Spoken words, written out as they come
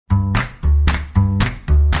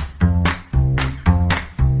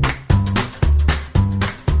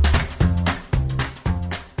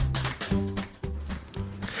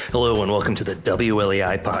Hello and welcome to the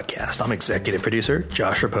WLEI podcast. I'm executive producer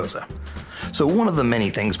Josh Raposa. So one of the many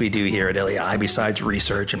things we do here at LEI, besides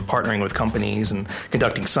research and partnering with companies and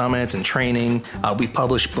conducting summits and training, we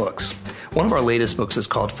publish books. One of our latest books is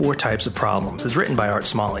called 4 Types of Problems. It's written by Art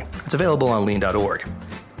Smalley. It's available on lean.org.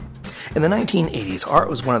 In the 1980s, Art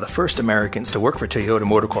was one of the first Americans to work for Toyota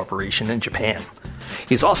Motor Corporation in Japan.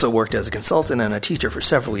 He's also worked as a consultant and a teacher for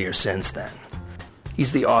several years since then.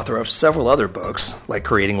 He's the author of several other books, like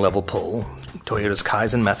Creating Level Pull, Toyota's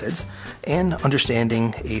Kaizen Methods, and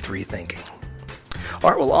Understanding A3 Thinking.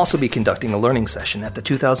 Art will also be conducting a learning session at the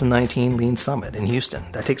 2019 Lean Summit in Houston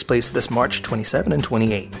that takes place this March 27 and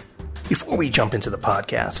 28. Before we jump into the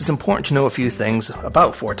podcast, it's important to know a few things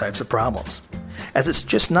about 4 Types of Problems, as it's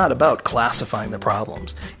just not about classifying the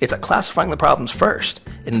problems. It's classifying the problems first,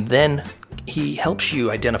 and then he helps you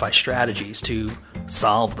identify strategies to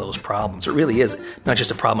solve those problems. It really is not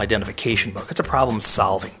just a problem identification book, it's a problem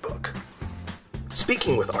solving book.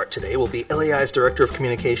 Speaking with Art today will be LEI's Director of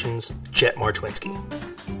Communications, Chet Martwinski.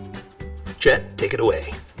 Chet, take it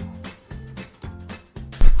away.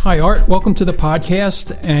 Hi Art, welcome to the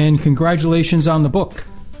podcast and congratulations on the book.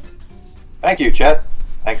 Thank you, Chet.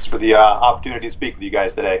 Thanks for the opportunity to speak with you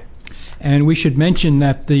guys today. And we should mention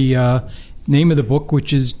that the name of the book,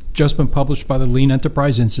 which has just been published by the Lean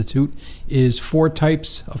Enterprise Institute, is 4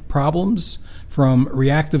 Types of Problems, from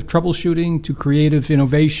reactive troubleshooting to creative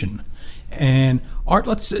innovation. And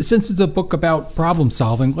Art, since it's a book about problem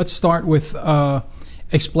solving, let's start with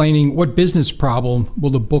explaining what business problem will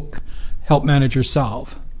the book help managers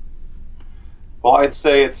solve. Well, I'd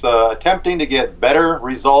say it's attempting to get better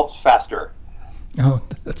results faster. Oh,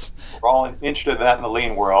 We're all interested in that in the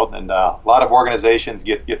lean world, and a lot of organizations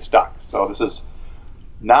get stuck. So this is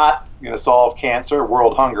not going to solve cancer,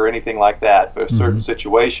 world hunger, anything like that. But certain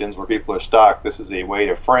situations where people are stuck, this is a way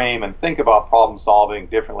to frame and think about problem solving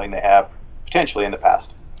differently than they have potentially in the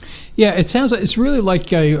past. Yeah, it sounds like it's really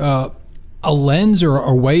like a lens or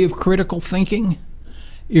a way of critical thinking.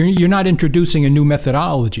 You're not introducing a new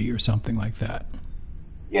methodology or something like that.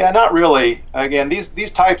 Yeah, not really. Again,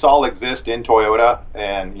 these types all exist in Toyota,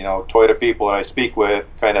 and Toyota people that I speak with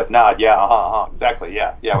kind of nod, yeah, exactly,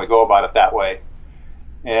 yeah, we go about it that way.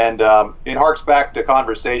 And it harks back to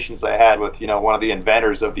conversations I had with one of the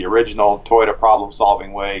inventors of the original Toyota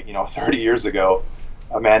problem-solving way 30 years ago,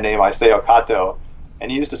 a man named Isao Kato, and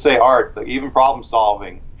he used to say, Art, like, even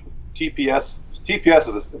problem-solving, TPS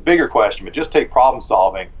is a bigger question, but just take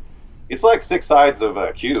problem-solving. It's like 6 sides of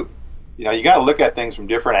a cube. You got to look at things from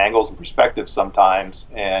different angles and perspectives sometimes,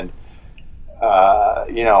 and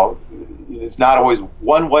it's not always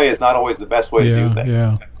one way is not always the best way to do things.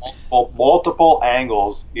 Yeah. Multiple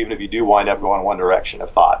angles, even if you do wind up going one direction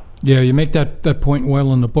of thought. Yeah, you make that point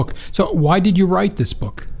well in the book. So why did you write this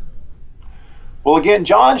book? Well, again,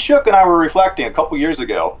 John Shook and I were reflecting a couple years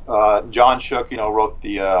ago. John Shook, wrote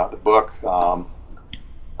the book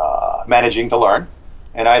Managing to Learn,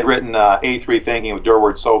 and I had written A3 Thinking with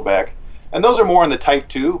Durward Sobek. And those are more in the type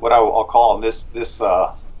 2, what I'll call in this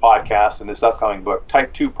podcast and this upcoming book,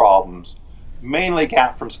 type 2 problems, mainly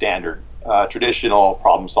gap from standard, traditional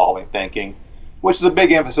problem-solving thinking, which is a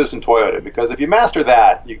big emphasis in Toyota, because if you master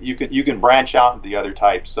that, you can branch out into the other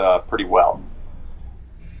types pretty well.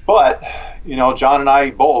 But, John and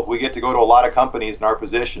I both, we get to go to a lot of companies in our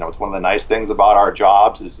position. It's one of the nice things about our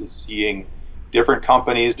jobs is seeing different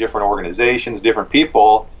companies, different organizations, different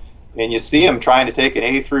people, and you see them trying to take an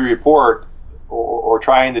A3 report or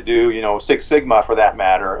trying to do, Six Sigma for that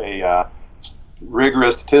matter, a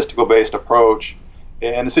rigorous statistical-based approach,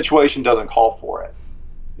 and the situation doesn't call for it.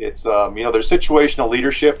 It's, there's situational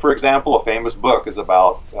leadership, for example. A famous book is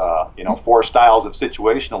about, 4 styles of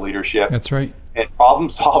situational leadership. That's right. And problem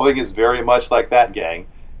solving is very much like that, gang.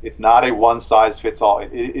 It's not a one-size-fits-all.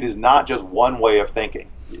 It is not just one way of thinking.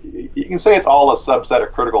 You can say it's all a subset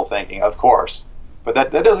of critical thinking, of course, but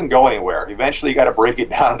that doesn't go anywhere. Eventually, you got to break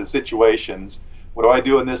it down into situations. What do I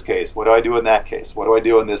do in this case? What do I do in that case? What do I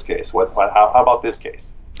do in this case? How about this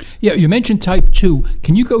case? Yeah, you mentioned type 2.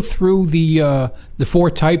 Can you go through the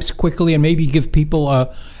 4 types quickly and maybe give people an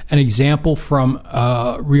example from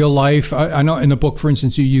real life? I know in the book, for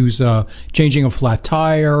instance, you use changing a flat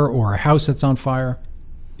tire or a house that's on fire.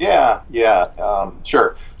 Yeah,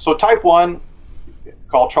 sure. So type 1,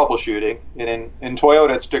 called troubleshooting, and in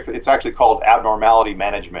Toyota it's actually called abnormality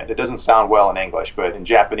management. It doesn't sound well in English, but in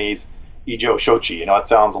Japanese, ijo shochi, it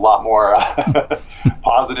sounds a lot more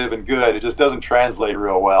positive and good. It just doesn't translate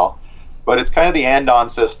real well. But it's kind of the and-on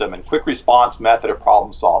system and quick response method of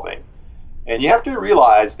problem solving. And you have to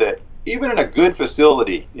realize that even in a good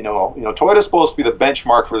facility, Toyota's supposed to be the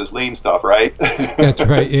benchmark for this lean stuff, right? That's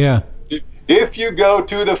right, yeah. If you go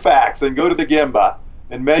to the facts and go to the Gemba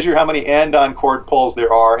and measure how many andon cord pulls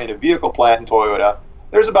there are in a vehicle plant in Toyota,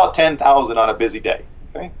 there's about 10,000 on a busy day.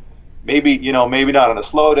 Okay, maybe not on a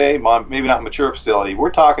slow day, maybe not a mature facility. We're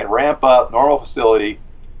talking ramp up, normal facility,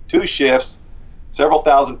 2 shifts, several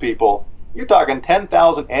thousand people. You're talking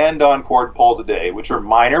 10,000 andon cord pulls a day, which are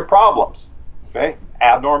minor problems. Okay,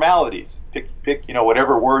 abnormalities. Pick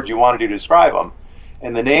whatever word you want to do to describe them.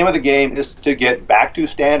 And the name of the game is to get back to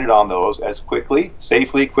standard on those as quickly,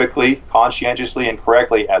 safely, quickly, conscientiously, and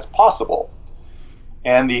correctly as possible.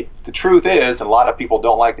 And the truth is, and a lot of people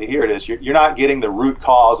don't like to hear it, is you're not getting the root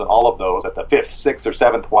cause on all of those at the 5th, 6th, or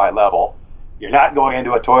 7th why level. You're not going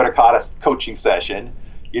into a Toyota Kata coaching session.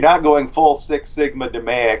 You're not going full Six Sigma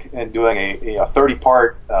DMAIC and doing a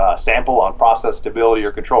 30-part sample on process stability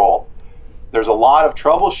or control. There's a lot of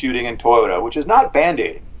troubleshooting in Toyota, which is not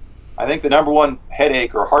Band-Aiding. I think the number one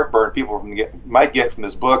headache or heartburn people might get from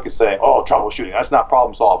this book is saying, oh, troubleshooting, that's not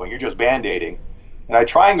problem solving, you're just Band-Aiding. And I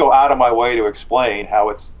try and go out of my way to explain how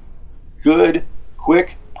it's good,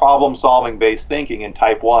 quick, problem-solving based thinking in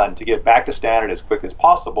Type 1 to get back to standard as quick as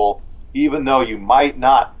possible, even though you might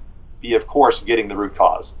not be, of course, getting the root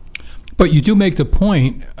cause. But you do make the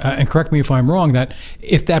point, and correct me if I'm wrong, that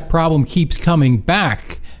if that problem keeps coming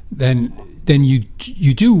back, then you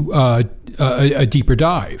do a deeper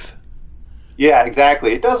dive. Yeah,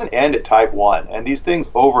 exactly. It doesn't end at Type 1, and these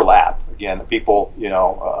things overlap. Again, people,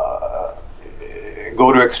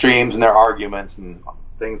 go to extremes in their arguments and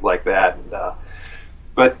things like that.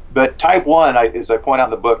 But Type 1, as I point out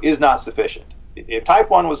in the book, is not sufficient. If Type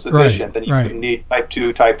 1 was sufficient, then you would need Type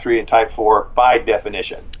 2, Type 3, and Type 4 by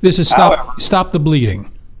definition. This is stop the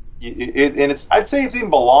bleeding. I'd say it's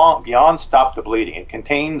even beyond stop the bleeding. It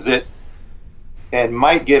contains it and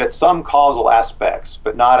might get at some causal aspects,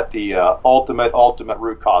 but not at the ultimate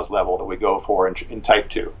root cause level that we go for in Type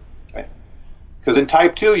 2. Right? Because in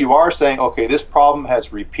Type 2, you are saying, okay, this problem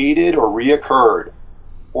has repeated or reoccurred,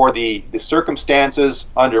 or the circumstances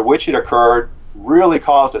under which it occurred really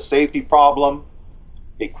caused a safety problem,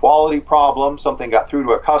 a quality problem, something got through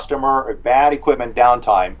to a customer, a bad equipment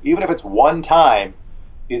downtime. Even if it's one time,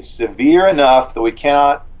 it's severe enough that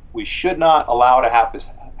we should not allow to have this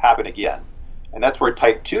happen again. And that's where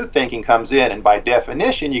Type 2 thinking comes in. And by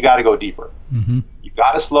definition, you got to go deeper. Mm-hmm. You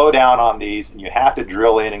got to slow down on these, and you have to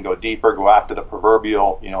drill in and go deeper, go after the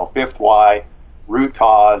proverbial, 5th why, root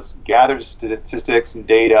cause, gather statistics and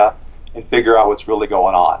data, and figure out what's really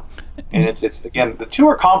going on. And it's again, the two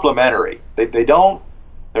are complementary. They're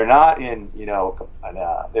not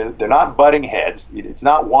they're not butting heads. It's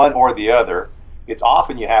not one or the other. It's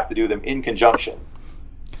often you have to do them in conjunction.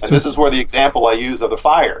 And this is where the example I use of the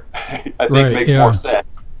fire, I think makes more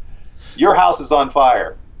sense. Your house is on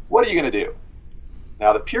fire. What are you going to do?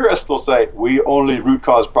 Now, the purists will say, we only root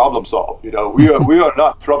cause problem solve. We are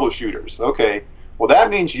not troubleshooters. Okay, well, that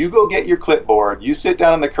means you go get your clipboard, you sit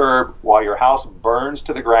down on the curb while your house burns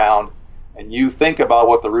to the ground, and you think about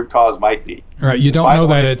what the root cause might be. All right, you don't know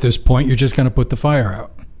that at this point. You're just going to put the fire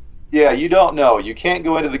out. Yeah, you don't know. You can't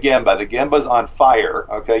go into the Gemba. The Gemba's on fire.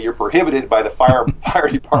 Okay, you're prohibited by the fire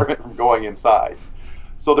department from going inside.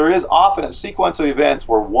 So there is often a sequence of events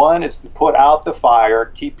where one is to put out the fire,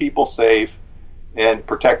 keep people safe, and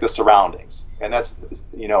protect the surroundings. And that's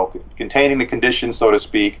containing the conditions, so to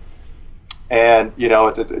speak. And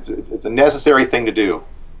it's a necessary thing to do.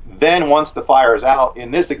 Then once the fire is out, in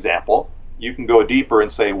this example, you can go deeper and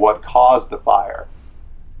say what caused the fire.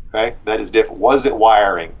 Okay, that is different. Was it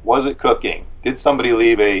wiring? Was it cooking? Did somebody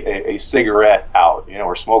leave a cigarette out,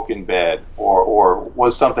 or smoke in bed, or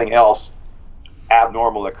was something else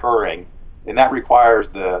abnormal occurring? And that requires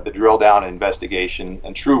the drill down investigation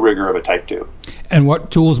and true rigor of a Type 2. And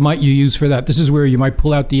what tools might you use for that? This is where you might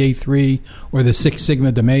pull out the A3 or the Six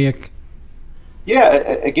Sigma DMAIC. Yeah,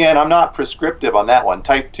 again, I'm not prescriptive on that one.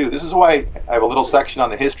 Type 2. This is why I have a little section on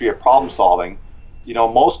the history of problem solving.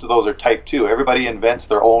 Most of those are Type 2. Everybody invents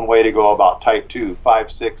their own way to go about Type 2,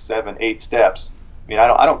 5, 6, 7, 8 steps. I mean,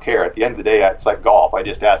 I don't care. At the end of the day, it's like golf. I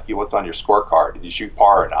just ask you what's on your scorecard. Did you shoot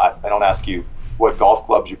par or not? I don't ask you what golf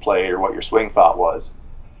clubs you played or what your swing thought was.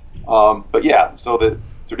 But yeah, so the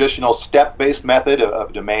traditional step-based method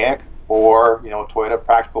of DMAIC, or Toyota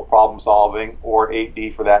practical problem solving, or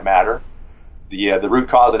 8D for that matter. The root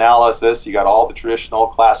cause analysis, you got all the traditional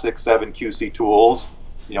classic 7 QC tools.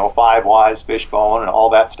 5 whys, fishbone, and all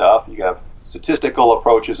that stuff. You have statistical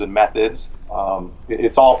approaches and methods.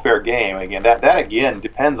 It's all fair game. Again, that again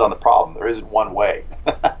depends on the problem. There isn't one way.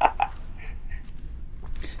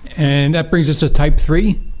 And that brings us to Type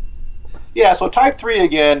 3? Yeah, so Type 3,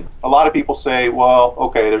 again, a lot of people say, well,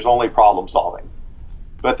 okay, there's only problem solving.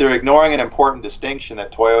 but they're ignoring an important distinction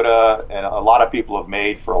that Toyota and a lot of people have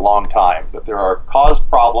made for a long time, that there are caused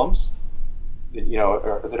problems,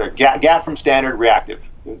 that are gap from standard, reactive.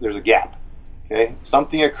 There's a gap. Okay,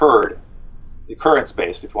 something occurred,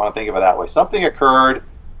 occurrence-based, if you want to think of it that way. Something occurred,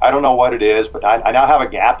 I don't know what it is, but I now have a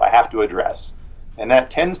gap I have to address. And that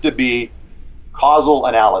tends to be causal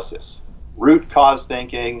analysis, root cause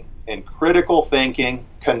thinking, and critical thinking.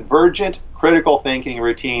 Convergent critical thinking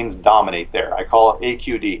routines dominate there. I call it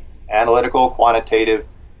AQD, analytical, quantitative,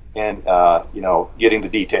 and getting the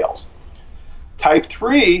details. Type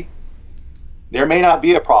 3, there may not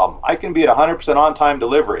be a problem. I can be at 100% on-time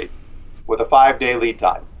delivery with a 5-day lead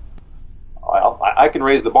time. I can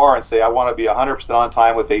raise the bar and say I want to be 100% on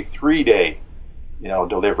time with a 3-day,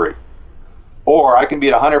 delivery. Or I can be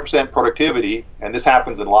at 100% productivity, and this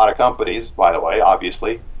happens in a lot of companies, by the way,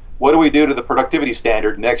 obviously. What do we do to the productivity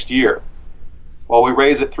standard next year? Well, we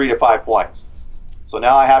raise it 3 to 5 points. So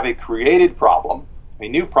now I have a created problem, a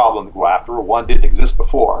new problem to go after, where one didn't exist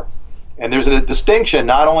before. And there's a distinction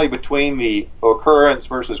not only between the occurrence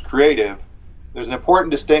versus creative. There's an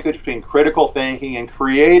important distinction between critical thinking and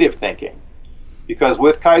creative thinking. Because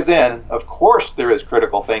with Kaizen, of course there is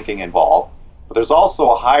critical thinking involved, but there's also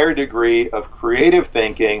a higher degree of creative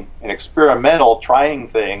thinking and experimental trying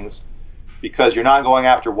things, because you're not going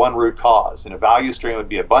after one root cause. And a value stream would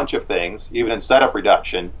be a bunch of things. Even in setup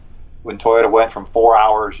reduction, when Toyota went from 4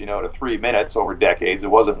 hours to 3 minutes over decades, it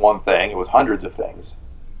wasn't one thing, it was hundreds of things.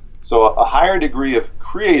 So a higher degree of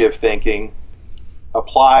creative thinking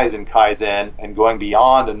applies in Kaizen and going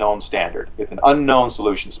beyond a known standard. It's an unknown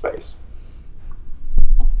solution space.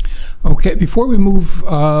 Okay, before we move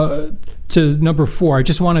to number 4, I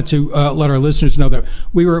just wanted to let our listeners know that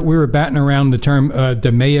we were batting around the term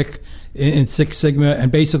DMAIC in Six Sigma,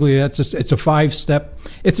 and basically it's a 5-step.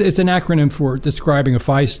 It's an acronym for describing a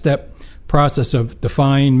 5-step process of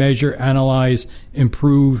define, measure, analyze,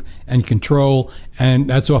 improve, and control, and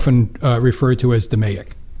that's often referred to as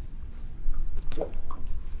DMAIC.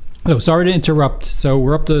 Oh, sorry to interrupt. So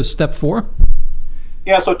we're up to step 4?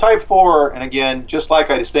 Yeah, so type 4, and again, just like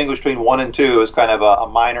I distinguish between 1 and 2 as kind of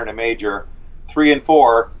a minor and a major, 3 and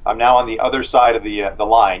 4, I'm now on the other side of the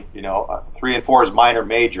line. 3 and 4 is minor,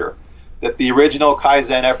 major. That the original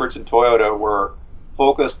Kaizen efforts in Toyota were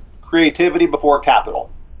focused creativity before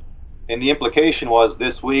capital. And the implication was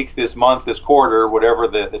this week, this month, this quarter, whatever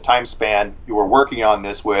the time span you were working on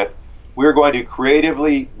this with, we're going to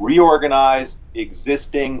creatively reorganize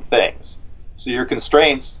existing things. So your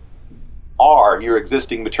constraints are your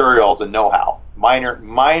existing materials and know-how,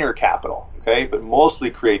 minor capital, okay, but mostly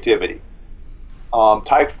creativity.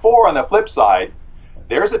 Type 4, on the flip side,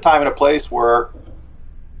 there's a time and a place where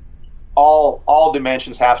all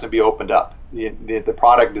dimensions have to be opened up. The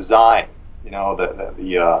product design,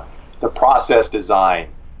 the process design,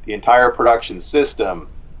 the entire production system,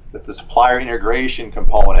 the supplier integration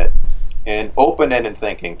component, and open-ended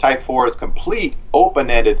thinking. Type 4 is complete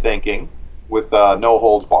open-ended thinking with no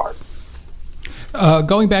holds barred.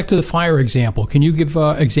 Going back to the fire example, can you give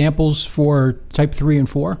examples for type 3 and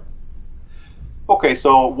 4? Okay,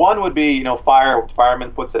 so 1 would be,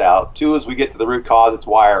 fireman puts it out. 2 is we get to the root cause, it's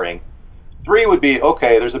wiring. 3 would be,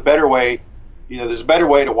 okay, there's a better way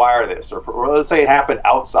to wire this. Or let's say it happened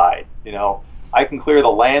outside. I can clear the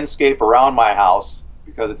landscape around my house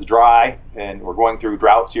because it's dry and we're going through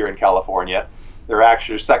droughts here in California. There are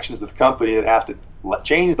actually sections of the company that have to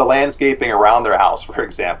change the landscaping around their house, for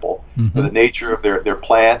example, for the nature of their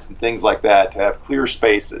plants and things like that, to have clear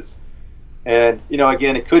spaces. And,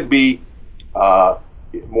 again, it could be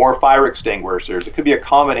more fire extinguishers. It could be a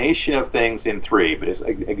combination of things in 3, but it's,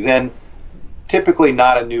 again, typically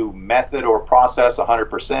not a new method or process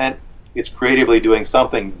 100%. It's creatively doing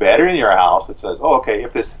something better in your house that says, oh, okay,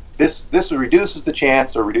 if this reduces the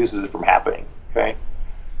chance or reduces it from happening, okay?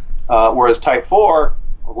 Whereas type 4,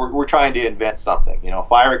 we're trying to invent something.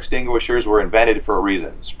 Fire extinguishers were invented for a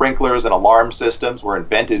reason. Sprinklers and alarm systems were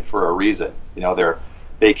invented for a reason.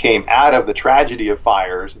 They came out of the tragedy of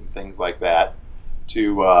fires and things like that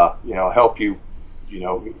to help you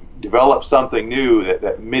develop something new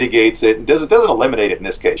that mitigates it. It doesn't eliminate it in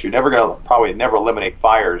this case. You're probably never eliminate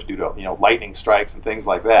fires due to lightning strikes and things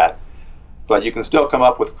like that. But you can still come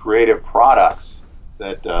up with creative products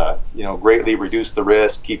that greatly reduce the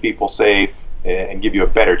risk, keep people safe, and give you a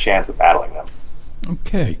better chance of battling them.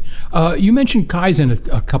 Okay. You mentioned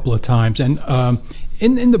Kaizen a couple of times, and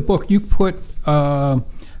in the book you put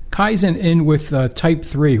Kaizen in with type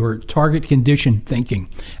 3, or target condition thinking.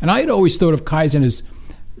 And I had always thought of Kaizen as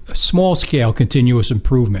a small-scale continuous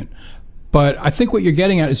improvement. But I think what you're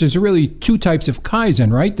getting at is there's really 2 types of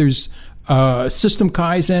Kaizen, right? There's system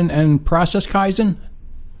Kaizen and process Kaizen?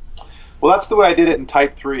 Well, that's the way I did it in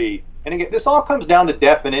type 3. And again, this all comes down to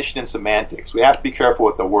definition and semantics. We have to be careful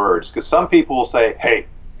with the words, because some people will say, hey,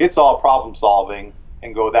 it's all problem solving,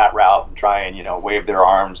 and go that route and try and, wave their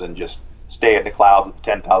arms and just stay in the clouds at the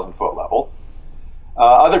 10,000 foot level.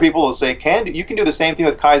 Other people will say, you can do the same thing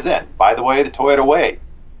with Kaizen. By the way, the Toyota way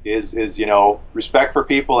is respect for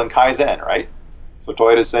people and Kaizen, right? So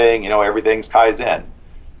Toyota's saying, everything's Kaizen.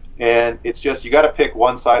 And it's just, you got to pick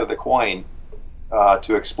one side of the coin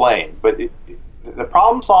to explain. But the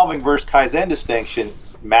problem solving versus Kaizen distinction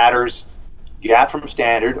matters, gap from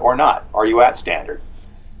standard or not. Are you at standard?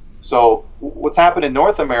 So what's happened in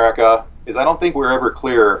North America is I don't think we're ever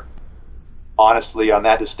clear, honestly, on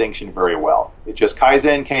that distinction very well. It just,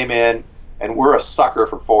 Kaizen came in, and we're a sucker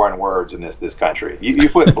for foreign words in this country. You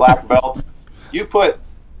put black belts, you put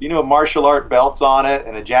martial art belts on it,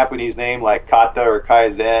 and a Japanese name like kata or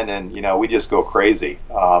Kaizen, and we just go crazy,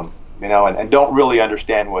 and don't really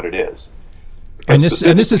understand what it is. And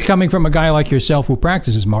this is coming from a guy like yourself who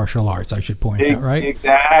practices martial arts, I should point out, right?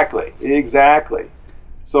 Exactly.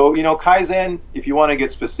 So, Kaizen, if you want to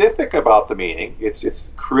get specific about the meaning,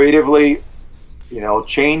 it's creatively,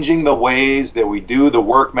 changing the ways that we do the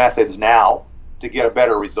work methods now to get a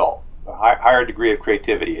better result, a higher degree of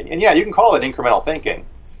creativity. And yeah, you can call it incremental thinking.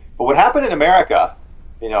 But what happened in America,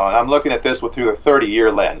 and I'm looking at this through a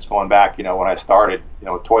 30-year lens, going back, when I started,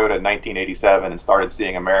 Toyota in 1987 and started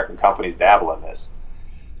seeing American companies dabble in this,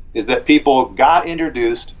 is that people got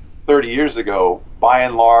introduced 30 years ago, by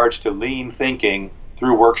and large, to lean thinking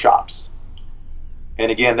through workshops.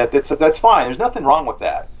 And again, that's fine. There's nothing wrong with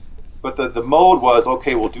that. But the mode was,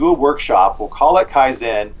 okay, we'll do a workshop, we'll call it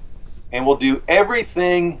Kaizen, and we'll do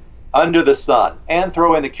everything under the sun and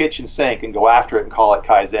throw in the kitchen sink and go after it and call it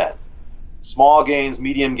Kaizen. Small gains,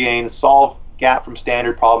 medium gains, solve gap from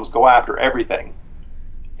standard problems, go after everything.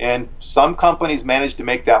 And some companies managed to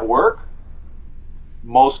make that work.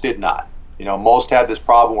 Most did not. Most had this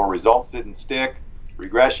problem where results didn't stick,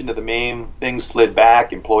 regression to the mean, things slid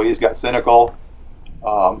back, employees got cynical.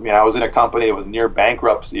 I was in a company that was near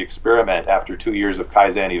bankruptcy experiment after 2 years of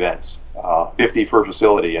Kaizen events, 50 per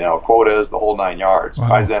facility, quotas, the whole 9 yards, wow.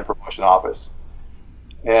 Kaizen promotion office.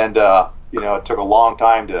 And, it took a long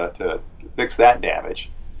time to fix that damage.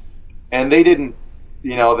 And they didn't,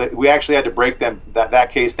 we actually had to break that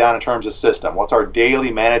case down in terms of system. What's our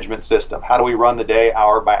daily management system? How do we run the day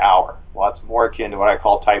hour by hour? Well, that's more akin to what I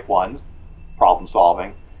call type 1s, problem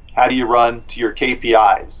solving. How do you run to your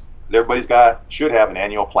KPIs? Everybody's should have an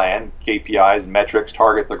annual plan, KPIs, metrics,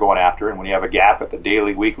 target they're going after, and when you have a gap at the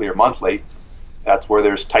daily, weekly, or monthly, that's where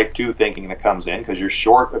there's type 2 thinking that comes in because you're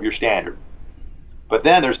short of your standard. But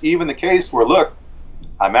then there's even the case where, look,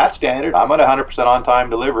 I'm at standard, I'm at 100% on-time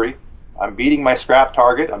delivery, I'm beating my scrap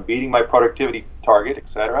target, I'm beating my productivity target,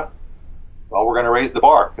 etc. Well, we're going to raise the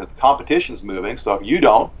bar because the competition's moving, so if you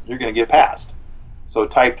don't, you're going to get passed. So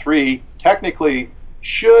type 3 technically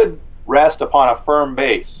should rest upon a firm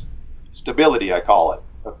base. Stability, I call it.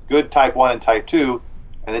 A good type 1 and type 2,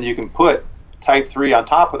 and then you can put type 3 on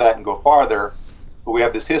top of that and go farther. But we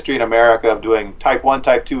have this history in America of doing type 1,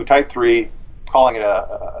 type 2, type 3, calling it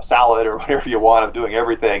a salad or whatever you want, of doing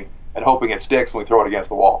everything and hoping it sticks when we throw it against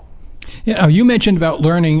the wall. Yeah, you mentioned about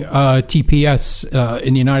learning TPS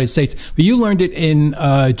in the United States, but you learned it in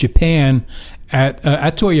Japan at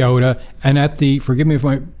Toyota and at the, forgive me if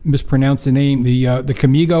I mispronounce the name, the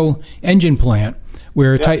Kamigo engine plant,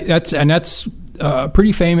 where that's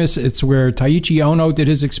pretty famous. It's where Taiichi Ohno did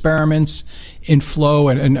his experiments in flow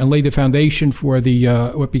and laid the foundation for the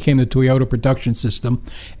what became the Toyota production system.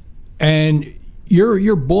 And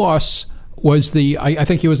your boss was I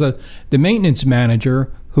think he was the maintenance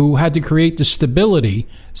manager who had to create the stability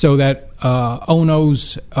so that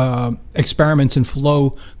Ohno's experiments in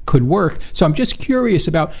flow could work. So I'm just curious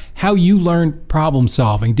about how you learned problem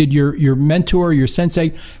solving. Did your mentor, your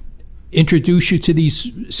sensei, introduce you to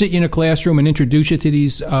these, sit you in a classroom and introduce you to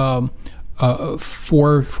these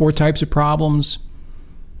four types of problems?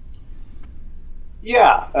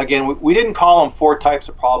 Yeah, again, we didn't call them 4 types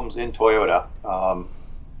of problems in Toyota.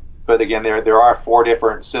 But again, there are 4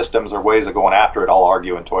 different systems or ways of going after it, I'll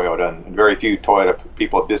argue, in Toyota, and very few Toyota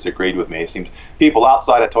people have disagreed with me. It seems people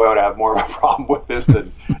outside of Toyota have more of a problem with this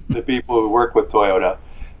than the people who work with Toyota.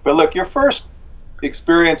 But look, your first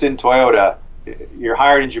experience in Toyota, you're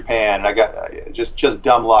hired in Japan, and I got just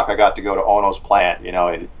dumb luck. I got to go to Ohno's plant.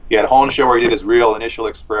 He had Honsha where he did his real initial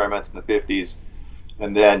experiments in the 50s,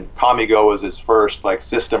 and then Kamigo was his first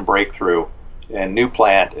system breakthrough and new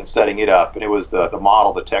plant and setting it up, and it was the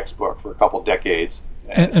model, the textbook for a couple decades.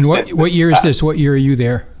 And what year is this? What year are you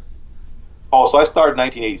there? Oh, so I started in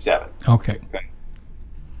 1987. Okay.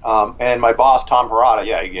 And my boss, Tom Harada,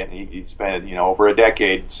 yeah, again, he spent, over a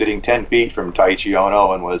decade sitting 10 feet from Taiichi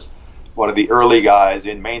Ohno and was one of the early guys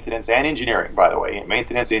in maintenance and engineering, by the way,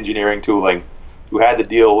 maintenance, engineering, tooling, who had to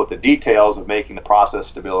deal with the details of making the process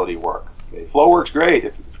stability work. Okay, flow works great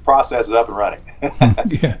if the process is up and running.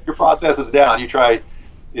 Yeah. Your process is down. You try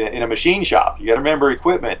in a machine shop. You got to remember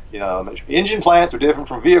equipment. Engine plants are different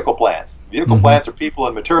from vehicle plants. Vehicle plants are people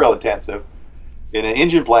and material intensive. In an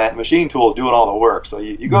engine plant, machine tools doing all the work. So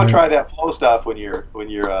you go try that flow stuff when your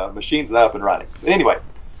machine's up and running. Anyway,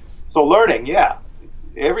 so learning, yeah.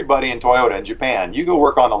 Everybody in Toyota in Japan, you go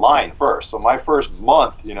work on the line first. So my first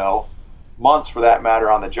months for that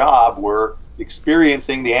matter on the job were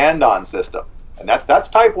experiencing the Andon system. And that's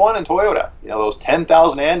type 1 in Toyota. Those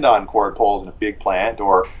 10,000 Andon cord pulls in a big plant,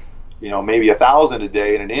 or maybe 1,000 a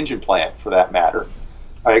day in an engine plant for that matter.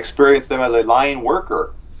 I experienced them as a line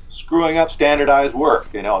worker, screwing up standardized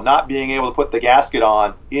work, not being able to put the gasket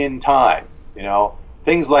on in time.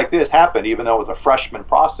 Things like this happened even though it was a freshman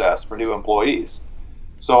process for new employees.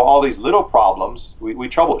 So all these little problems, we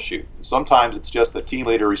troubleshoot. Sometimes it's just the team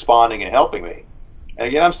leader responding and helping me. And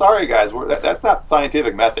again, I'm sorry, guys, that's not the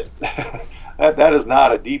scientific method. that is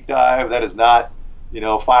not a deep dive. That is not,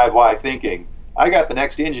 5 why thinking. I got the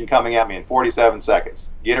next engine coming at me in 47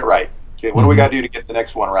 seconds. Get it right. Okay, what do we got to do to get the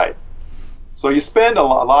next one right? So you spend a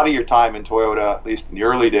lot of your time in Toyota, at least in the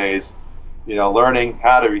early days, learning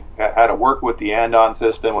how to work with the Andon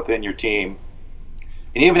system within your team.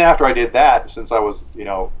 And even after I did that, since I was,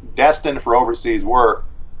 destined for overseas work,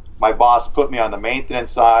 my boss put me on the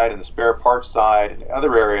maintenance side and the spare parts side and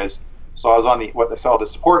other areas. So I was on the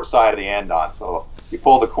support side of the Andon. So you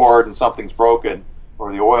pull the cord and something's broken,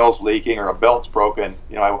 or the oil's leaking, or a belt's broken.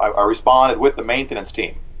 I responded with the maintenance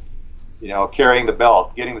team. Carrying the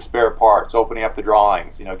belt, getting the spare parts, opening up the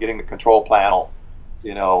drawings, getting the control panel,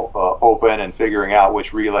 open, and figuring out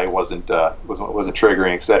which relay wasn't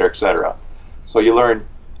triggering, et cetera, et cetera. So you learn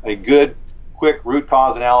a good, quick root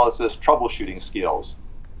cause analysis, troubleshooting skills.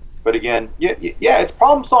 But again, yeah, it's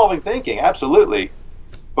problem-solving thinking, absolutely.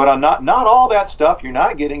 But on not all that stuff, you're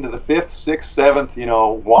not getting to the 5th, 6th,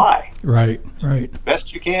 7th, why. Right.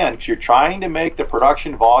 Best you can, because you're trying to make the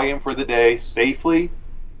production volume for the day safely,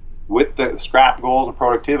 with the scrap goals and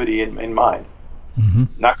productivity in mind. Mm-hmm.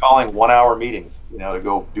 Not calling 1-hour meetings, to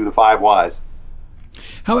go do the 5 whys.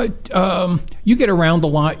 How about you get around a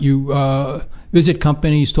lot? You visit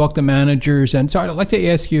companies, talk to managers, and so I'd like to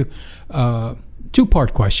ask you a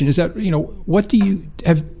 2-part question. Is that what do you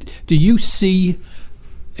have? Do you see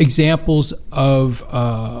examples of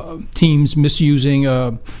teams misusing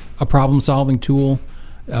a problem-solving tool?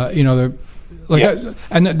 Yes.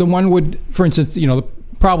 And the one would, for instance, the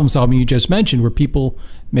problem solving you just mentioned, where people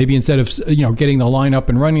maybe instead of getting the line up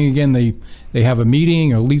and running again, they have a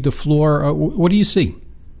meeting or leave the floor. What do you see?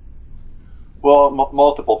 Well,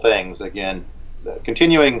 multiple things. Again,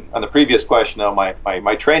 continuing on the previous question, though,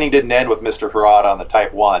 my training didn't end with Mr. Harada on the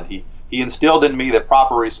Type 1. He instilled in me the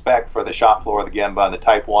proper respect for the shop floor of the Gemba and the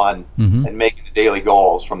Type 1, and making the daily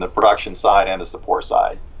goals from the production side and the support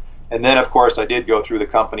side. And then, of course, I did go through the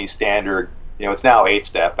company standard. It's now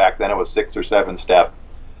 8-step. Back then it was 6 or 7-step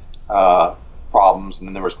problems, and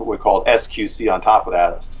then there was what we called SQC on top of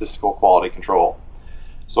that, statistical quality control.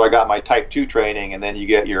 So I got my Type 2 training, and then you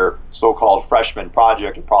get your so-called freshman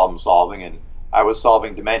project and problem solving, and I was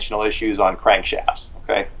solving dimensional issues on crankshafts,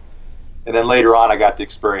 okay? And then later on I got to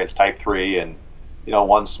experience Type 3 and,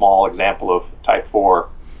 one small example of Type 4.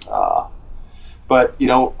 But,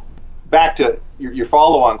 back to your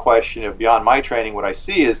follow-on question of beyond my training, what I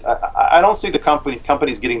see is I don't see the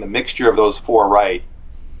companies getting the mixture of those 4 right.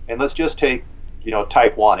 And let's just take,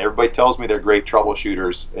 Type 1. Everybody tells me they're great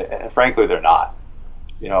troubleshooters, and frankly, they're not.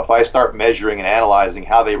 If I start measuring and analyzing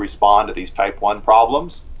how they respond to these Type 1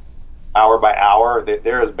 problems, hour by hour,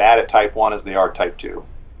 they're as bad at Type 1 as they are Type 2.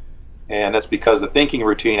 And that's because the thinking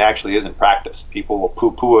routine actually isn't practiced. People will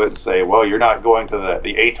poo-poo it and say, well, you're not going to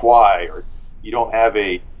the 8th why, or you don't have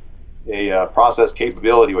a process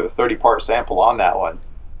capability with a 30-part sample on that one.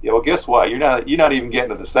 Well, guess what? You're not even getting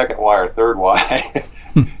to the 2nd why or 3rd why,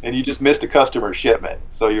 and you just missed a customer shipment.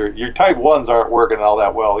 So your Type 1s aren't working all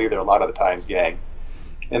that well either a lot of the times, gang.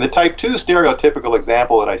 And the Type 2 stereotypical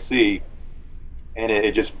example that I see, and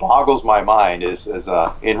it just boggles my mind, is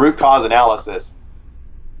in root cause analysis,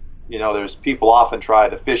 there's people often try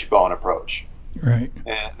the fishbone approach. Right.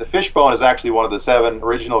 And the fishbone is actually one of the 7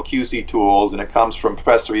 original QC tools, and it comes from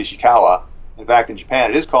Professor Ishikawa. In fact, in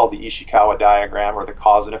Japan, it is called the Ishikawa diagram, or the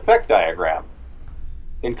cause and effect diagram.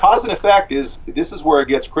 And cause and effect this is where it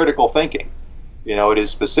gets critical thinking. It is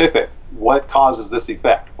specific. What causes this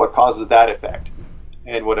effect? What causes that effect?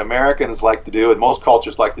 And what Americans like to do, and most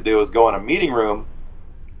cultures like to do, is go in a meeting room,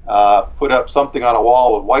 put up something on a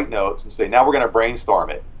wall with white notes and say, now we're going to brainstorm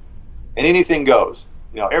it. And anything goes.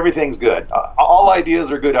 Everything's good. All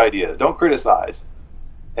ideas are good ideas. Don't criticize.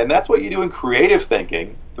 And that's what you do in creative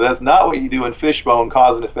thinking, but that's not what you do in fishbone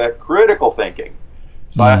cause and effect critical thinking.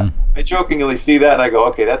 So I jokingly see that and I go,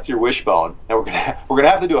 okay, that's your wishbone. And we're gonna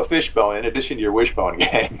have to do a fishbone in addition to your wishbone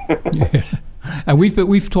gang. Yeah. And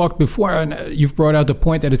we've talked before, and you've brought out the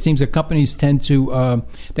point that it seems that companies tend to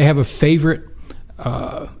they have a favorite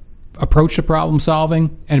approach to problem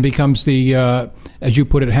solving, and it becomes the as you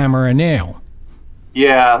put it, hammer and nail.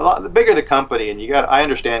 Yeah, the bigger the company, and I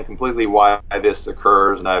understand completely why this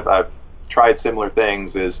occurs, and I've tried similar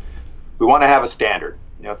things. Is we want to have a standard.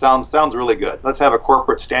 It sounds really good. Let's have a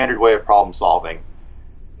corporate standard way of problem solving.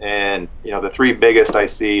 And the three biggest I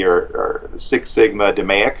see are the Six Sigma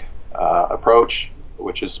DMAIC approach,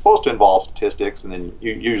 which is supposed to involve statistics, and then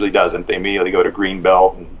usually doesn't. They immediately go to green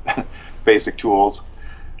belt and basic tools,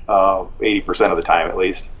 80% of the time at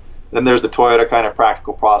least. Then there's the Toyota kind of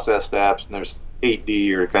practical process steps, and there's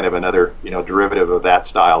 8D, or kind of another derivative of that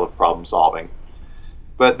style of problem solving.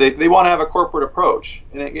 But they want to have a corporate approach.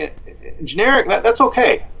 And again, generic, that's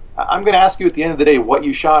okay. I'm going to ask you at the end of the day what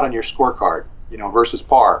you shot on your scorecard, versus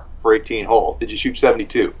par for 18 holes. Did you shoot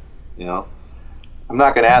 72? I'm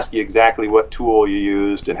not going to ask you exactly what tool you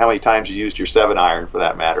used and how many times you used your 7-iron, for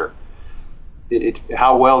that matter.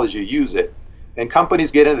 How well did you use it? And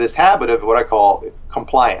companies get into this habit of what I call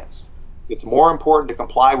compliance. It's more important to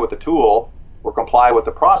comply with the tool or comply with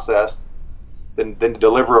the process than to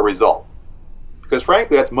deliver a result. Because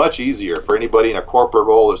frankly, that's much easier for anybody in a corporate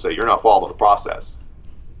role to say, you're not following the process.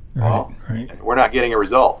 Right. We're not getting a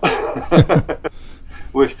result. At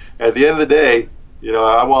the end of the day,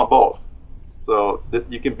 I want both. So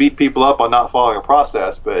you can beat people up on not following a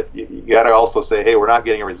process, but you got to also say, hey, we're not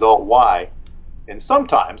getting a result. Why? And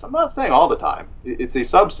sometimes, I'm not saying all the time, it's a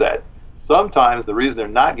subset. Sometimes the reason they're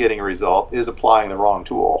not getting a result is applying the wrong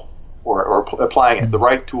tool or applying the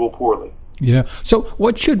right tool poorly. Yeah. So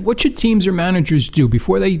what should teams or managers do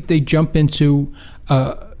before they jump into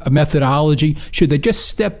a methodology? Should they just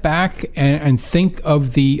step back and think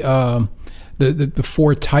of the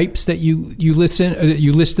four types that you list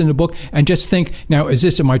in the book, and just think, now,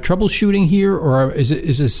 am I troubleshooting here, or is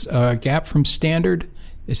this a gap from standard?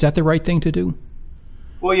 Is that the right thing to do?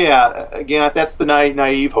 Well, yeah. Again, that's the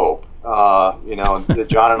naive hope. That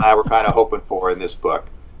John and I were kind of hoping for in this book,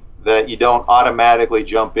 that you don't automatically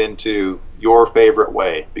jump into your favorite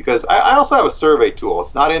way. Because I also have a survey tool.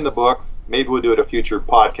 It's not in the book. Maybe we'll do it a future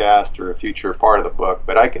podcast or a future part of the book.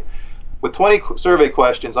 But I can, with 20 survey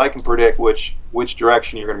questions, I can predict which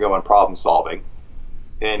direction you're going to go in problem solving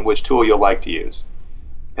and which tool you'll like to use.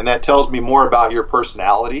 And that tells me more about your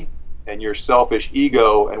personality and your selfish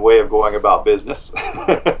ego and way of going about business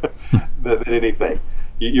than anything.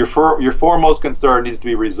 Your foremost concern needs to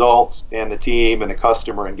be results and the team and the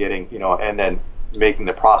customer, and getting, and then making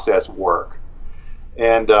the process work.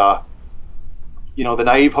 And, the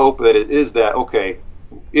naive hope that it is that, okay,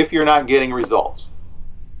 if you're not getting results,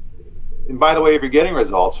 and by the way, if you're getting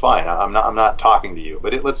results, fine, I'm not talking to you,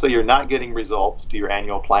 but let's say you're not getting results to your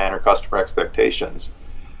annual plan or customer expectations.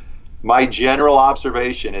 My general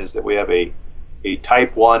observation is that we have a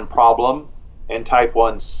type 1 problem and type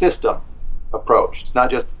 1 system approach. It's not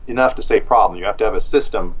just enough to say problem. You have to have a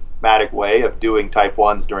systematic way of doing type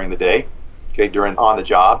 1s during the day, on the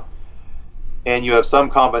job. And you have some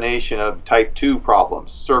combination of type 2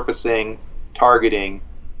 problems, surfacing, targeting,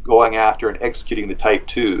 going after and executing the type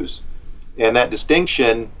 2s. And that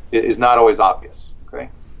distinction is not always obvious,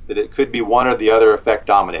 that it could be one or the other effect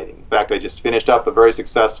dominating. In fact, I just finished up a very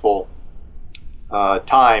successful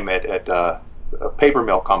time at a paper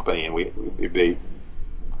mill company, and we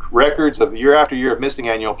records of year after year of missing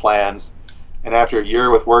annual plans, and after a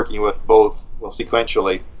year with working with both,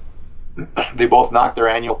 sequentially, they both knocked their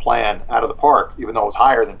annual plan out of the park, even though it was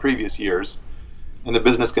higher than previous years, and the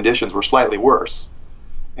business conditions were slightly worse.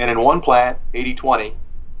 And in one plant, 80-20,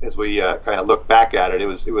 as we kind of look back at it, it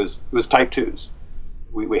was type 2s.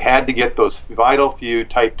 We had to get those vital few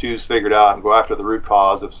type 2s figured out and go after the root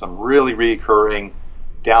cause of some really recurring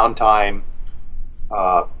downtime,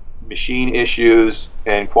 machine issues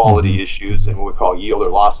and quality issues, and what we call yield or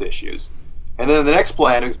loss issues. And then the next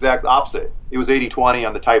plan, exact opposite. It was 80-20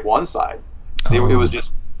 on the type 1 side. It was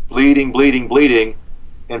just bleeding,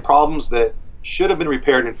 and problems that should have been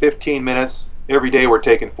repaired in 15 minutes every day were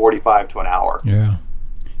taking 45 to an hour. Yeah.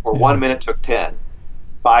 Or 1 minute took 10,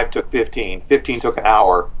 5 took 15, 15 took an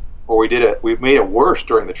hour, or we made it worse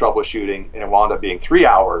during the troubleshooting, and it wound up being 3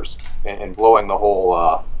 hours and blowing the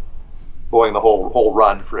whole going the whole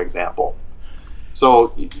run, for example.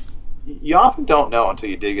 So you often don't know until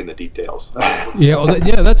you dig in the details.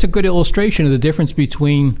 That's a good illustration of the difference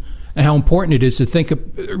between and how important it is to think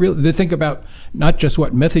about not just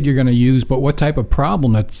what method you're going to use, but what type of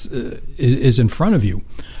problem is in front of you.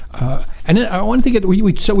 And then I want to get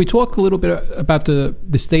we talk a little bit about the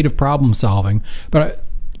state of problem solving, but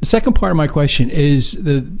the second part of my question is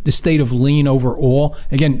the state of lean overall.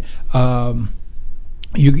 Again,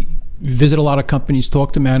 you visit a lot of companies,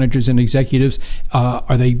 talk to managers and executives.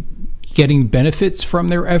 Are they getting benefits from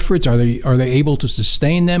their efforts? Are they able to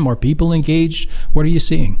sustain them? Are people engaged? What are you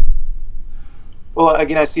seeing? Well,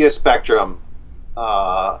 again, I see a spectrum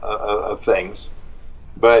of things,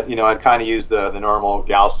 but I'd kind of use the normal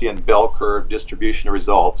Gaussian bell curve distribution of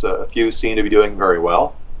results. A few seem to be doing very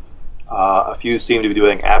well. A few seem to be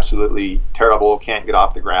doing absolutely terrible, can't get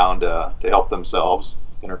off the ground to help themselves,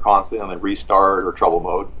 and are constantly on the restart or trouble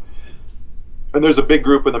mode. And there's a big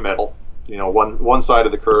group in the middle, one side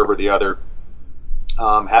of the curve or the other,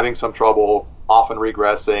 having some trouble, often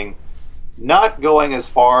regressing, not going as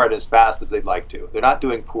far and as fast as they'd like to. They're not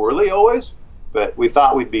doing poorly always, but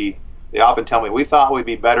they often tell me, we thought we'd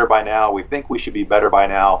be better by now, we think we should be better by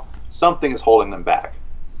now, something is holding them back.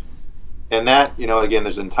 And that, again,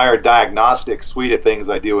 there's an entire diagnostic suite of things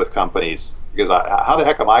I do with companies, because how the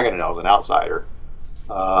heck am I going to know as an outsider?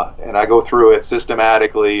 And I go through it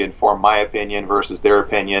systematically, inform my opinion versus their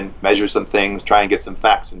opinion, measure some things, try and get some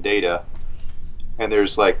facts and data. And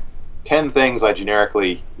there's like 10 things I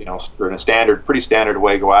generically, or in a pretty standard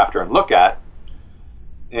way, go after and look at.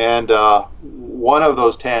 And one of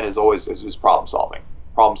those 10 is always problem solving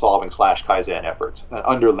 / Kaizen efforts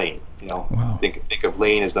under lean. Wow. Think of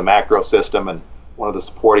lean as the macro system, and one of the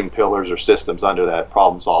supporting pillars or systems under that,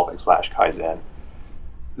 problem solving / Kaizen.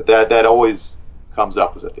 That always comes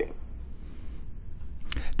up as a theme.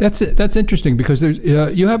 That's interesting, because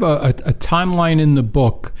you have a timeline in the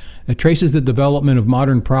book that traces the development of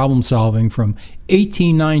modern problem solving from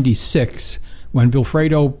 1896, when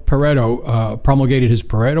Vilfredo Pareto promulgated his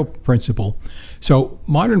Pareto principle. So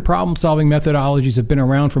modern problem solving methodologies have been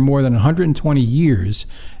around for more than 120 years.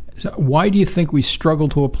 So why do you think we struggle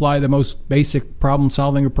to apply the most basic problem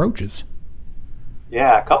solving approaches?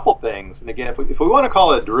 Yeah, a couple things. And again, if we want to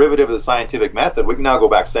call it a derivative of the scientific method, we can now go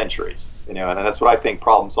back centuries. And that's what I think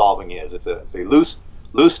problem solving is. It's a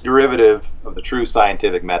loose derivative of the true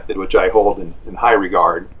scientific method, which I hold in high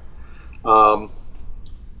regard.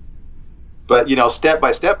 But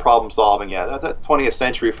step-by-step problem solving, that's a 20th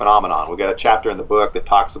century phenomenon. We've got a chapter in the book that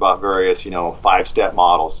talks about various, 5-step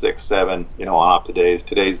models, 6, 7, on up to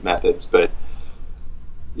today's methods. But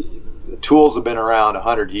the tools have been around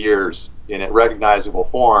 100 years in a recognizable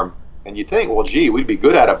form, and you'd think, well, gee, we'd be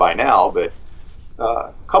good at it by now. But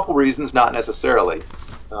a couple reasons, not necessarily.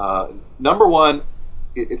 Number one,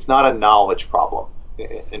 it's not a knowledge problem,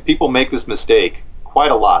 and people make this mistake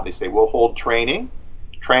quite a lot. They say, we'll hold training,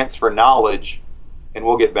 transfer knowledge, and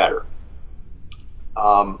we'll get better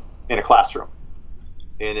in a classroom.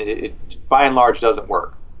 And it by and large doesn't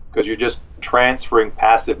work, because you're just transferring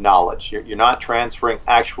passive knowledge. You're not transferring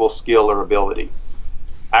actual skill or ability.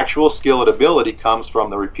 Actual skill and ability comes from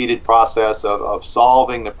the repeated process of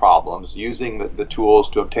solving the problems, using the tools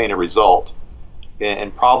to obtain a result.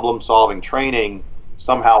 And problem solving training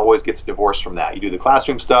somehow always gets divorced from that. You do the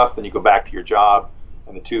classroom stuff, then you go back to your job,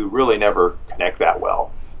 and the two really never connect that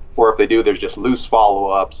well. Or if they do, there's just loose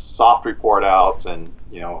follow-ups, soft report outs, and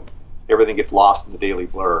everything gets lost in the daily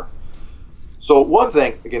blur. So one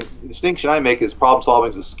thing, again, the distinction I make is problem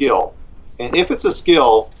solving is a skill. And if it's a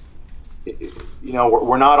skill,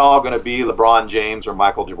 we're not all going to be LeBron James or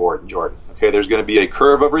Michael Jordan. Okay, there's going to be a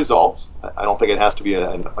curve of results. I don't think it has to be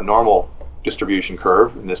a normal distribution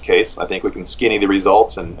curve in this case. I think we can skinny the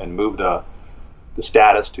results and move the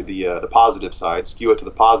status to the positive side, skew it to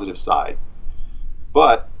the positive side.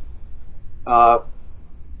 But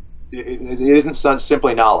it isn't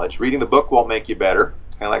simply knowledge. Reading the book won't make you better.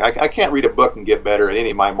 And I can't read a book and get better at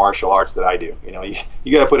any of my martial arts that I do.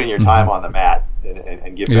 You got to put in your time on the mat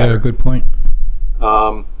and get better. Yeah, good point.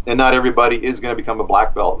 And not everybody is going to become a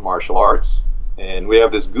black belt in martial arts. And we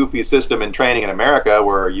have this goofy system in training in America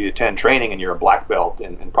where you attend training and you're a black belt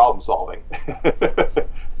in problem solving.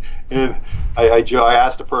 And I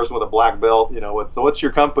asked a person with a black belt, what's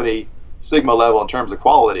your company Sigma level in terms of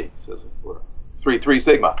quality? He says, we're 3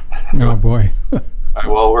 Sigma. Oh boy. All right,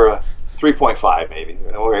 well, we're a 3.5 maybe.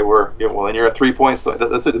 Okay, and you're a 3.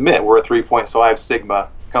 Let's admit we're a 3.5 Sigma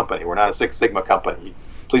company. We're not a 6 Sigma company.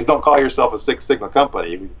 Please don't call yourself a 6 Sigma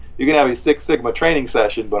company. You can have a 6 Sigma training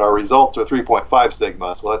session, but our results are 3.5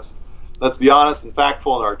 Sigma. So let's be honest and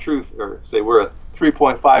factful in our truth, or say we're a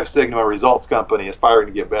 3.5 Sigma results company aspiring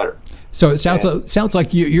to get better. So it sounds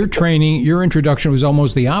like your training, your introduction was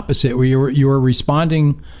almost the opposite, where you were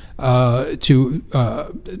responding to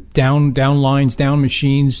down lines, down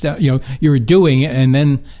machines. You were doing it, and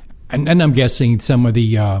then I'm guessing some of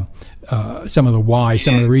the why,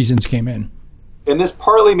 some of the reasons came in. And this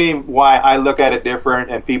partly means why I look at it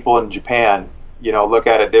different, and people in Japan, look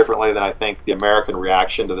at it differently than I think the American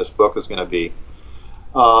reaction to this book is going to be.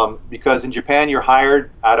 Because in Japan, you're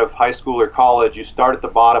hired out of high school or college. You start at the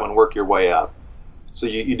bottom and work your way up. So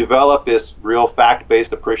you develop this real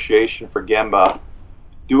fact-based appreciation for Gemba,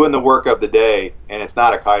 doing the work of the day, and it's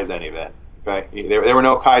not a Kaizen event. Okay, there were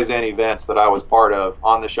no Kaizen events that I was part of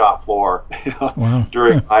on the shop floor Wow.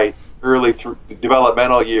 during my early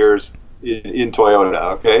developmental years in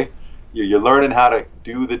Toyota. Okay, you're learning how to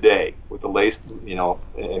do the day with the lace,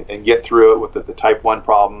 and get through it with the type 1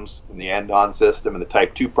 problems in the end-on system and the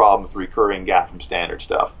type 2 problems, the recurring gap from standard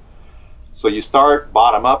stuff. So you start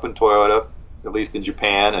bottom up in Toyota, at least in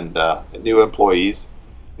Japan, and new employees,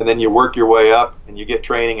 and then you work your way up and you get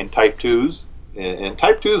training in type 2s. And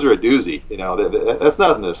type 2s are a doozy. That's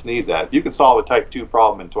nothing to sneeze at. If you can solve a type 2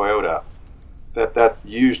 problem in Toyota, that's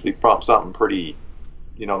usually something pretty.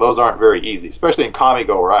 Those aren't very easy, especially in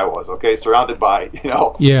Kamigo where I was, okay, surrounded by,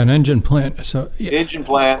 an engine plant. So engine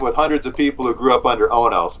plant with hundreds of people who grew up under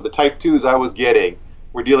Ono. So the type 2s I was getting,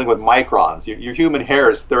 we're dealing with microns. Your human hair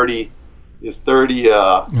is 30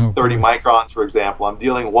 microns, for example. I'm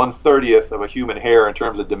dealing 1/30th of a human hair in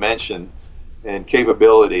terms of dimension and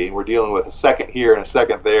capability. We're dealing with a second here and a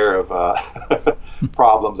second there of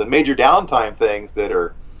problems and major downtime things that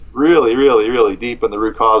are really, really, really deep in the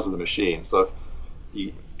root cause of the machine. So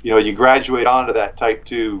you graduate onto that type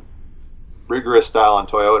 2 rigorous style in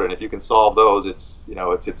Toyota, and if you can solve those,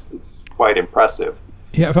 it's quite impressive.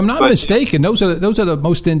 Yeah, if I'm not mistaken, those are the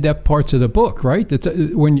most in-depth parts of the book, right?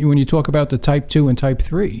 When you talk about the type 2 and type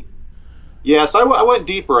 3. Yeah, so I went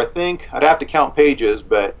deeper. I think I'd have to count pages,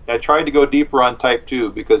 but I tried to go deeper on type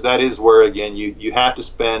 2 because that is where, again, you have to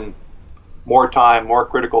spend more time, more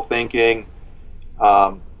critical thinking.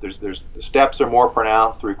 The steps are more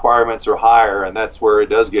pronounced, the requirements are higher, and that's where it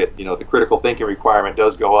does get, the critical thinking requirement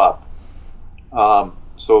does go up.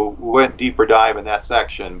 So we went deeper dive in that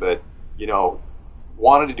section, but,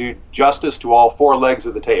 wanted to do justice to all 4 legs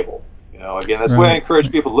of the table. Again, that's the way I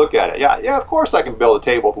encourage people to look at it. Yeah, of course I can build a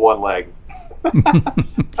table with 1 leg.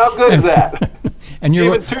 How good is that? And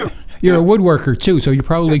even 2. You're a woodworker too, so you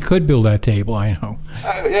probably could build that table. I know.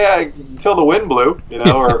 Yeah, until the wind blew,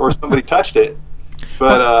 or somebody touched it.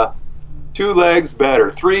 But 2 legs better,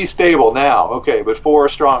 3 stable now. Okay, but 4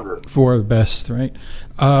 stronger. 4 the best, right?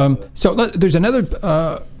 So there's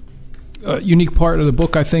another unique part of the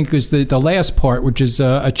book, I think, is the last part, which is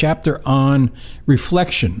a chapter on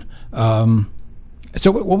reflection.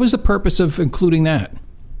 So what was the purpose of including that?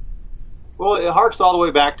 Well, it harks all the way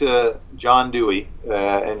back to John Dewey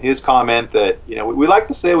and his comment that, we like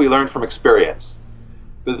to say we learn from experience.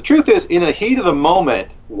 But the truth is, in the heat of the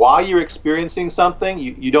moment, while you're experiencing something,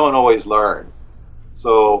 you don't always learn.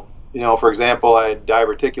 So, for example, I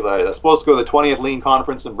diverticulated. I was supposed to go to the 20th Lean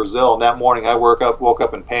Conference in Brazil, and that morning I woke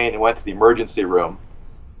up in pain and went to the emergency room.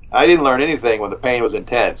 I didn't learn anything when the pain was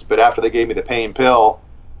intense, but after they gave me the pain pill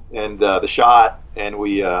and the shot, and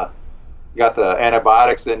we got the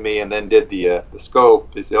antibiotics in me and then did the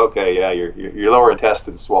scope, they said, okay, yeah, your lower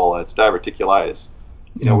intestine's swollen. It's diverticulitis.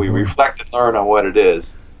 We reflect and learn on what it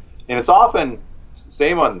is. And it's often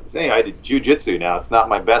same. I did jiu-jitsu now. It's not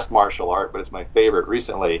my best martial art, but it's my favorite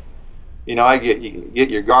recently. You get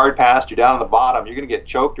your guard passed, you're down on the bottom, you're going to get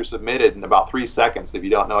choked or submitted in about 3 seconds if you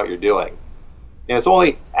don't know what you're doing. And it's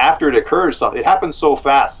only after it occurs, it happens so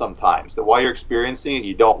fast sometimes that while you're experiencing it,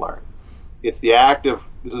 you don't learn. It's the act of,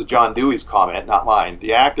 this is John Dewey's comment, not mine,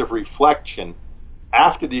 the act of reflection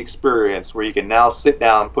after the experience where you can now sit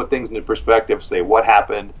down, put things into perspective, say, what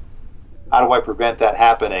happened? How do I prevent that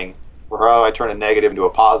happening? Or how do I turn a negative into a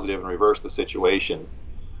positive and reverse the situation?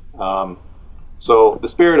 So the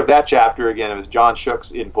spirit of that chapter, again, was John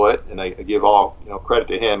Shook's input, and I give all credit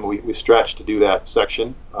to him. We stretched to do that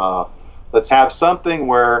section. Let's have something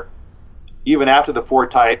where even after the 4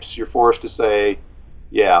 types, you're forced to say,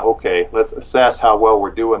 yeah, okay, let's assess how well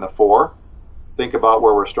we're doing the 4. Think about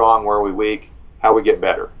where we're strong, where we're weak, how we get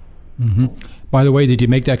better. Mm-hmm. By the way, did you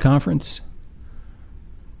make that conference?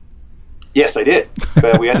 Yes, I did.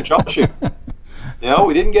 But we had to troubleshoot.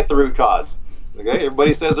 We didn't get the root cause. Okay,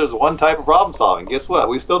 everybody says there's one type of problem solving. Guess what?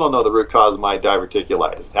 We still don't know the root cause of my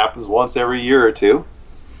diverticulitis. It happens once every year or 2.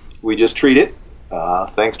 We just treat it,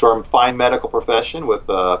 thanks to our fine medical profession with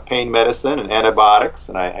pain medicine and antibiotics,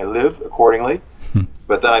 and I live accordingly.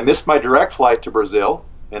 But then I missed my direct flight to Brazil,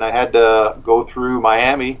 and I had to go through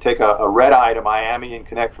Miami, take a red eye to Miami, and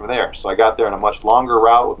connect from there. So I got there on a much longer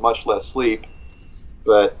route with much less sleep.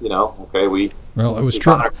 But, you know, okay, we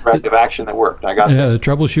found a corrective action that worked. I got there. The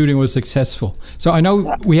troubleshooting was successful. So I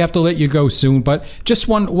know we have to let you go soon, but just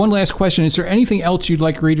one last question. Is there anything else you'd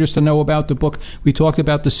like readers to know about the book? We talked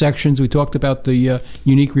about the sections. We talked about the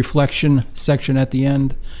unique reflection section at the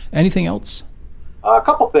end. Anything else? A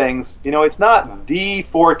couple things. You know, it's not the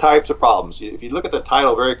 4 types of problems. If you look at the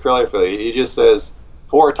title very carefully, it just says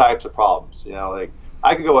 4 types of problems. You know, like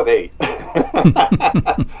I could go with 8.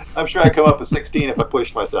 I'm sure I'd come up with 16 if I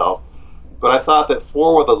pushed myself. But I thought that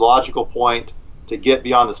 4 were the logical point to get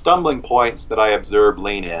beyond the stumbling points that I observed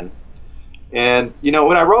lean in. And, you know,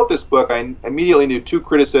 when I wrote this book, I immediately knew 2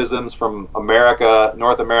 criticisms from America,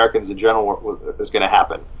 North Americans in general, was going to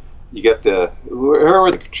happen. You get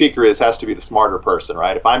whoever the critiquer is has to be the smarter person,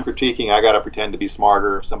 right? If I'm critiquing, I got to pretend to be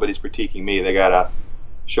smarter. If somebody's critiquing me, they got to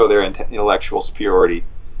show their intellectual superiority.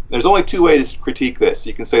 There's only 2 ways to critique this.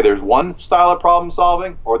 You can say there's one style of problem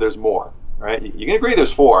solving, or there's more, right? You can agree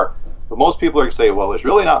there's 4, but most people are going to say, well, there's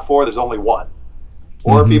really not 4, there's only 1.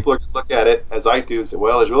 Or people are going to look at it, as I do, and say,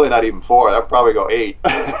 well, there's really not even 4. I'll probably go 8.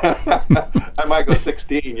 I might go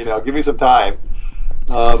 16, you know, give me some time.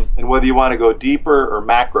 And whether you want to go deeper or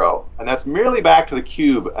macro. And that's merely back to the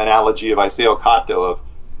cube analogy of Isao Kato of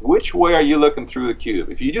which way are you looking through the cube?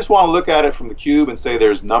 If you just want to look at it from the cube and say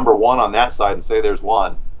there's number 1 on that side and say there's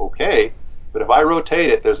 1, okay. But if I rotate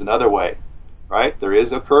it, there's another way, right? There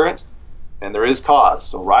is occurrence and there is cause.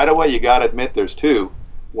 So right away you got to admit there's 2.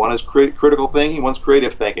 One is critical thinking, one's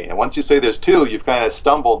creative thinking. And once you say there's 2, you've kind of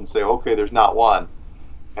stumbled and say, okay, there's not 1.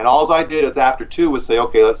 And all I did is after 2 was say,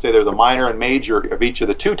 okay, let's say there's a minor and major of each of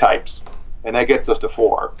the 2 types, and that gets us to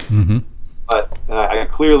 4. But I can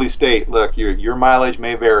clearly state, look, your mileage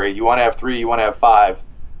may vary. You want to have 3, you want to have 5.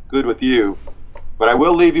 Good with you. But I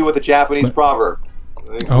will leave you with a Japanese proverb.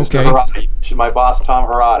 Okay. Mr. Harada, my boss, Tom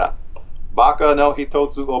Harada. Baka no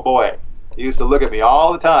hitotsu oboe. He used to look at me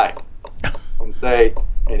all the time and say,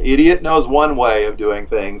 an idiot knows one way of doing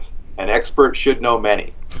things, an expert should know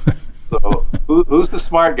many. So who's the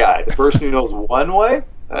smart guy? The person who knows one way?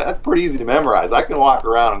 That's pretty easy to memorize. I can walk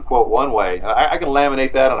around and quote one way. I can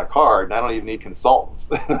laminate that on a card, and I don't even need consultants.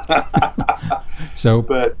 But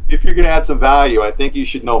if you're going to add some value, I think you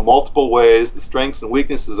should know multiple ways, the strengths and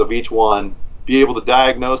weaknesses of each one, be able to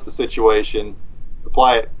diagnose the situation,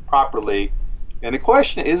 apply it properly. And the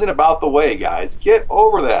question isn't about the way, guys. Get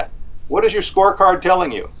over that. What is your scorecard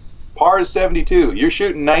telling you? Par is 72. You're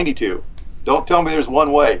shooting 92. Don't tell me there's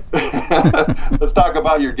one way. Let's talk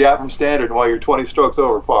about your gap from standard and why you're 20 strokes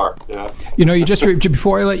over par. Yeah. You know,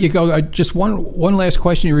 before I let you go, just one last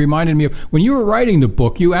question you reminded me of. When you were writing the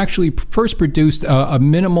book, you actually first produced a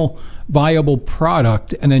minimal viable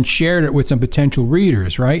product and then shared it with some potential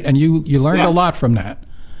readers, right? And you learned a lot from that.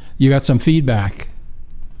 You got some feedback.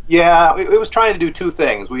 Yeah, it was trying to do 2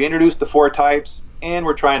 things. We introduced the 4 types, and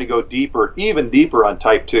we're trying to go deeper, even deeper on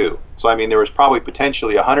type 2. So, I mean, there was probably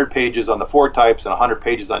potentially 100 pages on the 4 types and 100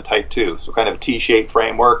 pages on type 2. So kind of a T-shaped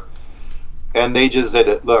framework. And they just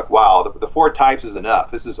said, look, wow, the 4 types is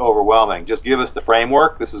enough. This is overwhelming. Just give us the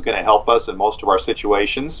framework. This is going to help us in most of our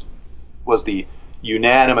situations, was the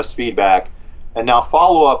unanimous feedback. And now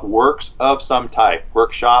follow-up works of some type,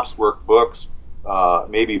 workshops, workbooks,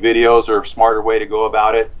 maybe videos are a smarter way to go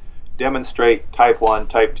about it. Demonstrate type 1,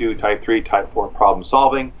 type 2, type 3, type 4 problem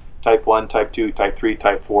solving, type 1, type 2, type 3,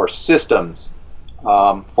 type 4 systems,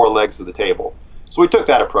 4 legs of the table. So we took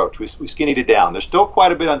that approach. We skinnied it down. There's still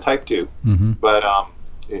quite a bit on type 2, but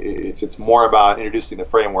it's more about introducing the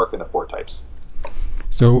framework and the 4 types.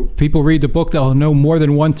 So people read the book, they'll know more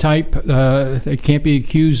than one type. They can't be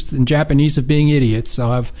accused in Japanese of being idiots.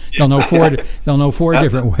 They'll know 4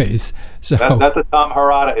 different ways. So that's a Tom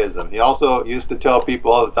Harada-ism. He also used to tell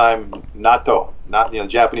people all the time, natto.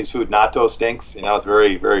 Japanese food, natto stinks. It's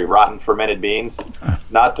very, very rotten fermented beans.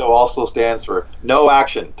 Natto also stands for no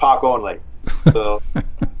action, talk only. So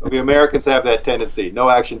we Americans have that tendency, no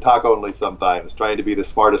action, talk only sometimes, trying to be the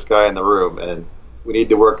smartest guy in the room. And we need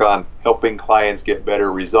to work on helping clients get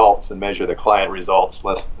better results and measure the client results,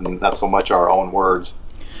 not so much our own words.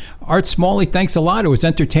 Art Smalley, thanks a lot. It was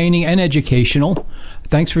entertaining and educational.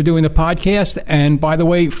 Thanks for doing the podcast. And by the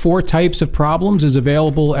way, 4 Types of Problems is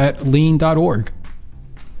available at lean.org.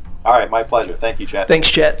 All right, my pleasure. Thank you, Chet.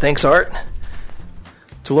 Thanks, Chet. Thanks, Art.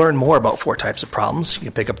 To learn more about 4 Types of Problems, you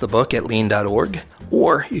can pick up the book at lean.org,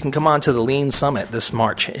 or you can come on to the Lean Summit this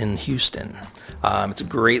March in Houston. It's a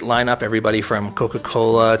great lineup, everybody from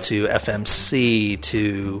Coca-Cola to FMC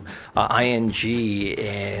to ING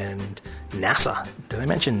and NASA. Did I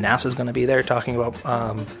mention NASA's going to be there talking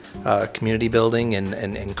about community building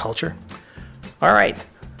and culture? All right.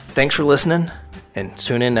 Thanks for listening, and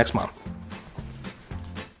tune in next month.